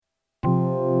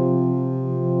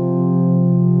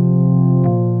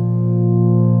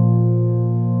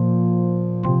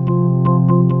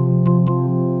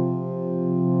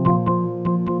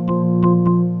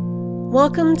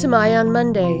Welcome to My on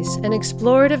Mondays, an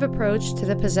explorative approach to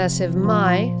the possessive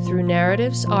my through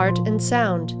narratives, art, and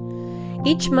sound.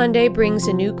 Each Monday brings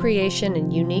a new creation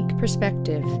and unique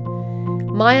perspective.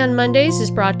 My on Mondays is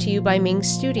brought to you by Ming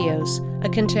Studios, a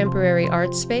contemporary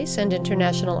art space and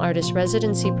international artist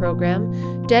residency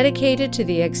program dedicated to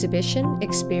the exhibition,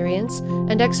 experience,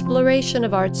 and exploration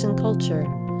of arts and culture.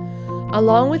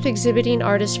 Along with exhibiting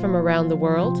artists from around the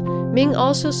world, Ming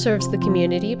also serves the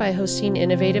community by hosting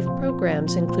innovative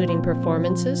programs including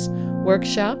performances,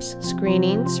 workshops,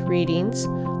 screenings, readings,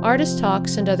 artist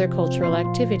talks, and other cultural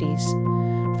activities.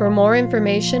 For more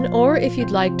information, or if you'd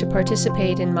like to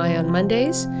participate in My on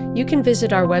Mondays, you can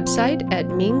visit our website at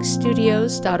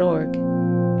mingstudios.org.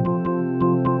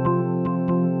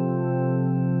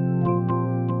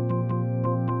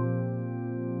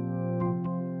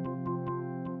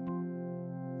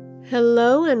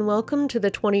 Hello and welcome to the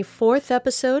 24th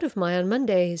episode of My on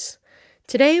Mondays.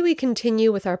 Today we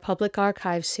continue with our Public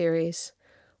Archive series.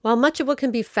 While much of what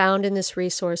can be found in this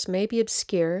resource may be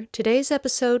obscure, today's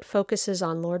episode focuses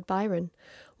on Lord Byron,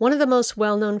 one of the most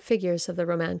well-known figures of the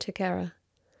Romantic era.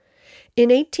 In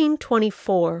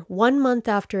 1824, 1 month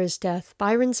after his death,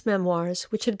 Byron's memoirs,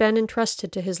 which had been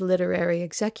entrusted to his literary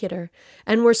executor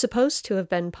and were supposed to have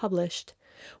been published,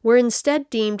 were instead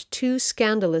deemed too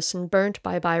scandalous and burnt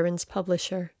by Byron's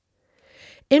publisher.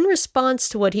 In response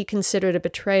to what he considered a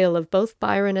betrayal of both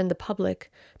Byron and the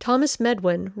public, Thomas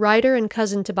Medwin, writer and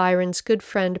cousin to Byron's good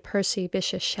friend Percy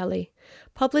Bysshe Shelley,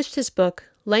 published his book,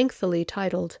 lengthily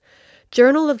titled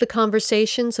Journal of the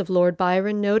Conversations of Lord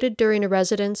Byron Noted During a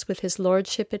Residence with His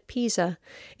Lordship at Pisa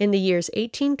in the years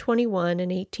 1821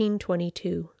 and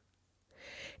 1822.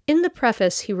 In the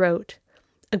preface he wrote,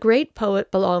 "A great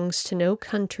poet belongs to no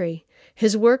country.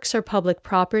 His works are public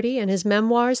property, and his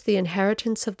memoirs the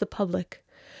inheritance of the public.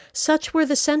 Such were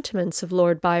the sentiments of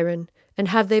Lord Byron, and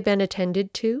have they been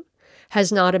attended to?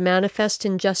 Has not a manifest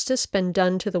injustice been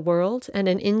done to the world, and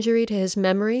an injury to his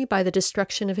memory by the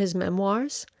destruction of his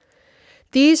memoirs?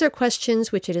 These are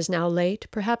questions which it is now late,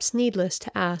 perhaps needless,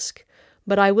 to ask,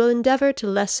 but I will endeavor to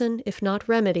lessen, if not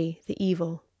remedy, the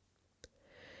evil."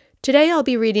 Today I'll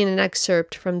be reading an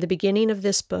excerpt from the beginning of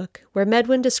this book, where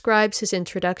Medwin describes his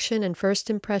introduction and first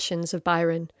impressions of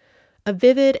Byron, a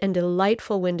vivid and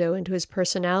delightful window into his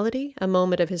personality, a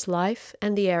moment of his life,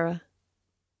 and the era.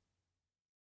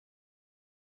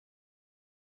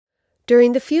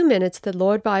 During the few minutes that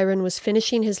Lord Byron was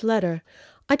finishing his letter,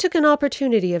 I took an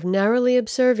opportunity of narrowly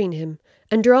observing him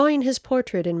and drawing his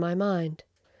portrait in my mind.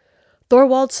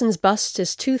 Thorwaldsen's bust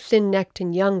is too thin-necked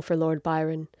and young for Lord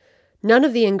Byron. None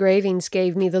of the engravings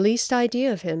gave me the least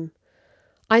idea of him.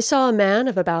 I saw a man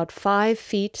of about 5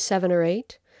 feet 7 or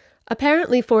 8,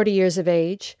 apparently 40 years of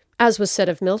age. As was said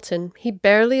of Milton, he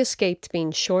barely escaped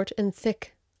being short and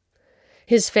thick.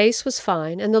 His face was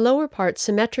fine, and the lower part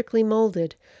symmetrically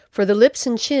molded, for the lips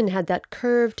and chin had that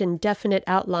curved and definite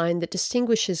outline that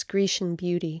distinguishes Grecian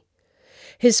beauty.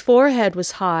 His forehead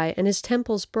was high and his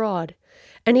temples broad,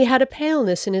 and he had a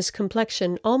paleness in his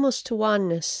complexion almost to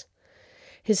wanness.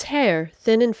 His hair,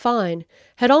 thin and fine,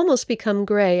 had almost become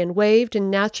gray and waved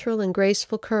in natural and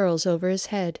graceful curls over his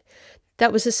head,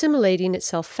 that was assimilating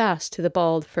itself fast to the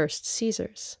bald first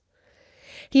Caesar's.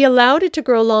 He allowed it to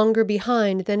grow longer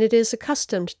behind than it is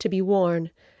accustomed to be worn,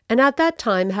 and at that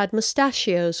time had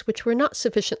mustachios which were not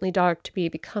sufficiently dark to be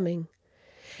becoming.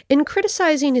 In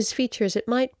criticizing his features, it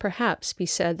might perhaps be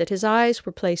said that his eyes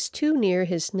were placed too near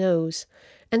his nose,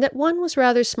 and that one was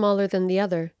rather smaller than the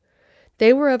other.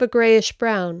 They were of a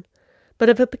grayish-brown, but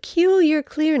of a peculiar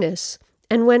clearness,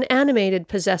 and when animated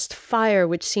possessed fire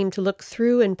which seemed to look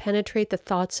through and penetrate the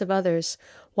thoughts of others,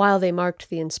 while they marked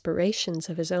the inspirations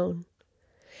of his own.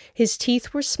 His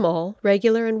teeth were small,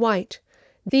 regular, and white.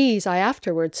 These, I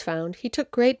afterwards found, he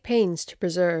took great pains to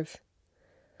preserve.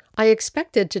 I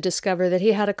expected to discover that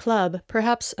he had a club,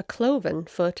 perhaps a cloven,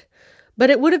 foot, but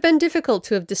it would have been difficult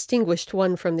to have distinguished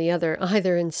one from the other,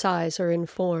 either in size or in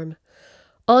form.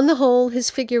 On the whole, his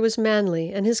figure was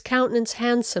manly, and his countenance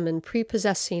handsome and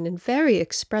prepossessing and very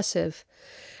expressive,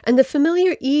 and the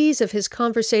familiar ease of his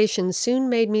conversation soon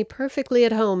made me perfectly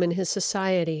at home in his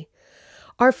society.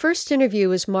 Our first interview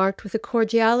was marked with a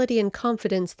cordiality and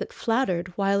confidence that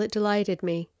flattered while it delighted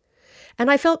me, and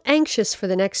I felt anxious for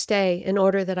the next day in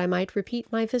order that I might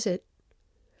repeat my visit.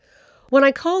 When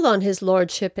I called on his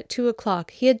lordship at 2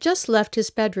 o'clock, he had just left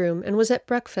his bedroom and was at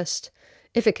breakfast,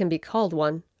 if it can be called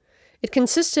one. It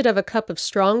consisted of a cup of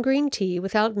strong green tea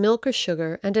without milk or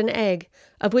sugar and an egg,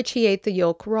 of which he ate the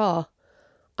yolk raw.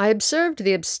 I observed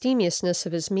the abstemiousness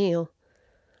of his meal.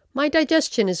 "My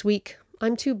digestion is weak.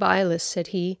 I'm too bilious," said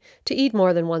he, "to eat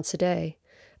more than once a day,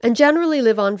 and generally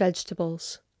live on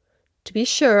vegetables." To be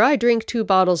sure, I drink 2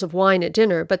 bottles of wine at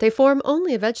dinner, but they form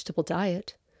only a vegetable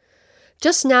diet.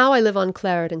 Just now I live on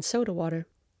claret and soda water.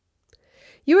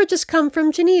 You are just come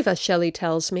from Geneva, Shelley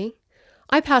tells me.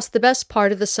 I passed the best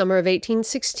part of the summer of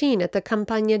 1816 at the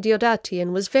Campagna Diodati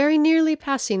and was very nearly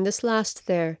passing this last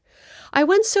there. I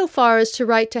went so far as to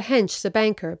write to Hench the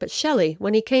banker, but Shelley,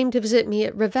 when he came to visit me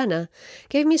at Ravenna,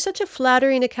 gave me such a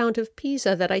flattering account of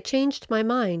Pisa that I changed my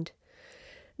mind.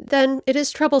 Then it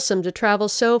is troublesome to travel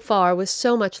so far with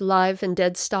so much live and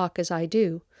dead stock as I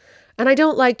do, and I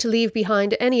don't like to leave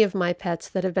behind any of my pets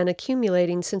that have been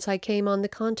accumulating since I came on the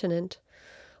continent.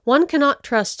 One cannot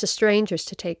trust to strangers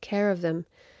to take care of them.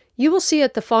 You will see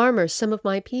at the farmer's some of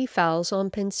my peafowls en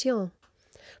pension.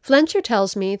 Flencher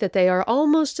tells me that they are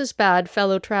almost as bad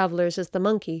fellow-travellers as the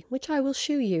monkey, which I will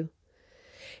shew you.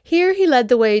 Here he led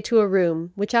the way to a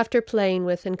room, which after playing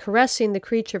with and caressing the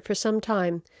creature for some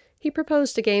time, he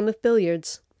proposed a game of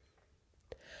billiards.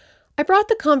 I brought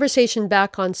the conversation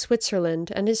back on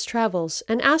Switzerland and his travels,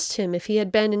 and asked him if he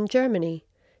had been in Germany.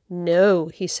 No,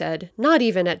 he said, not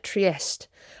even at Trieste.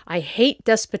 I hate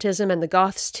despotism and the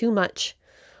Goths too much.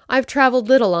 I've travelled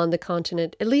little on the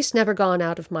continent, at least never gone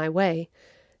out of my way.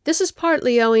 This is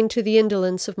partly owing to the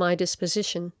indolence of my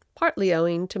disposition, partly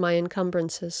owing to my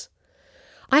encumbrances.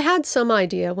 I had some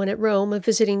idea when at Rome of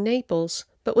visiting Naples,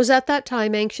 but was at that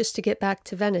time anxious to get back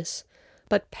to Venice.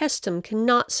 But Paestum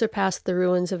cannot surpass the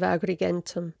ruins of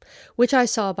Agrigentum, which I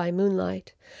saw by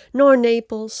moonlight, nor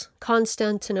Naples,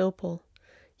 Constantinople.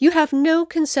 You have no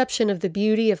conception of the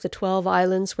beauty of the 12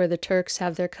 islands where the Turks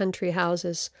have their country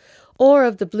houses, or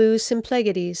of the blue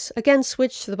Symplegades, against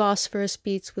which the Bosphorus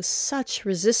beats with such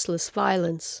resistless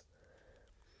violence.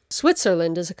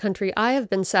 Switzerland is a country I have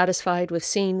been satisfied with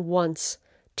seeing once.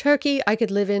 Turkey I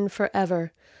could live in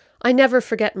forever. I never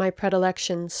forget my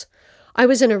predilections. I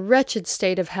was in a wretched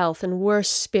state of health and worse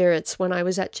spirits when I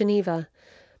was at Geneva,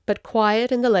 but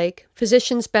quiet and the lake,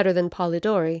 physicians better than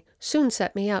Polidori, soon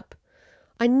set me up.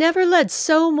 I never led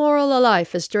so moral a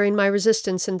life as during my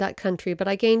resistance in that country, but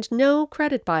I gained no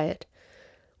credit by it.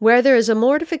 Where there is a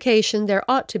mortification, there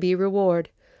ought to be reward.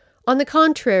 On the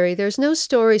contrary, there is no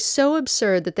story so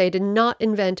absurd that they did not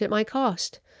invent at my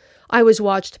cost. I was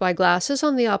watched by glasses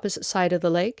on the opposite side of the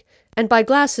lake, and by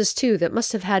glasses, too, that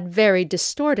must have had very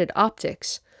distorted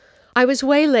optics. I was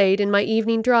waylaid in my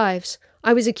evening drives.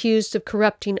 I was accused of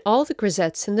corrupting all the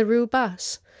grisettes in the Rue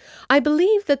Basse. I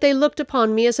believe that they looked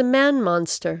upon me as a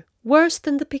man-monster, worse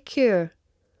than the piqûre.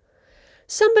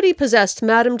 Somebody possessed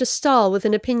Madame de Staël with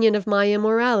an opinion of my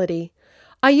immorality.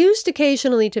 I used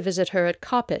occasionally to visit her at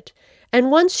Coppet,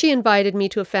 and once she invited me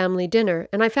to a family dinner,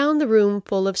 and I found the room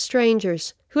full of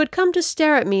strangers, who had come to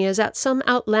stare at me as at some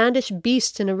outlandish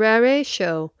beast in a raree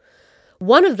show.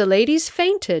 One of the ladies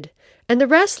fainted, and the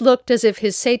rest looked as if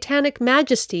his satanic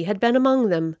majesty had been among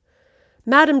them.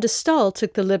 Madame de Staël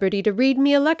took the liberty to read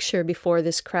me a lecture before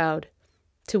this crowd,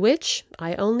 to which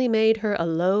I only made her a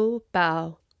low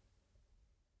bow.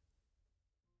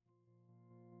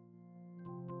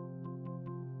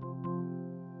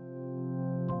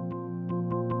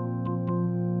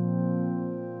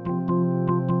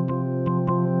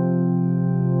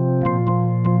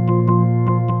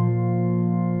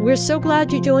 We're so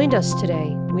glad you joined us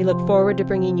today. We look forward to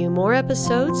bringing you more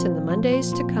episodes in the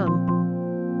Mondays to come.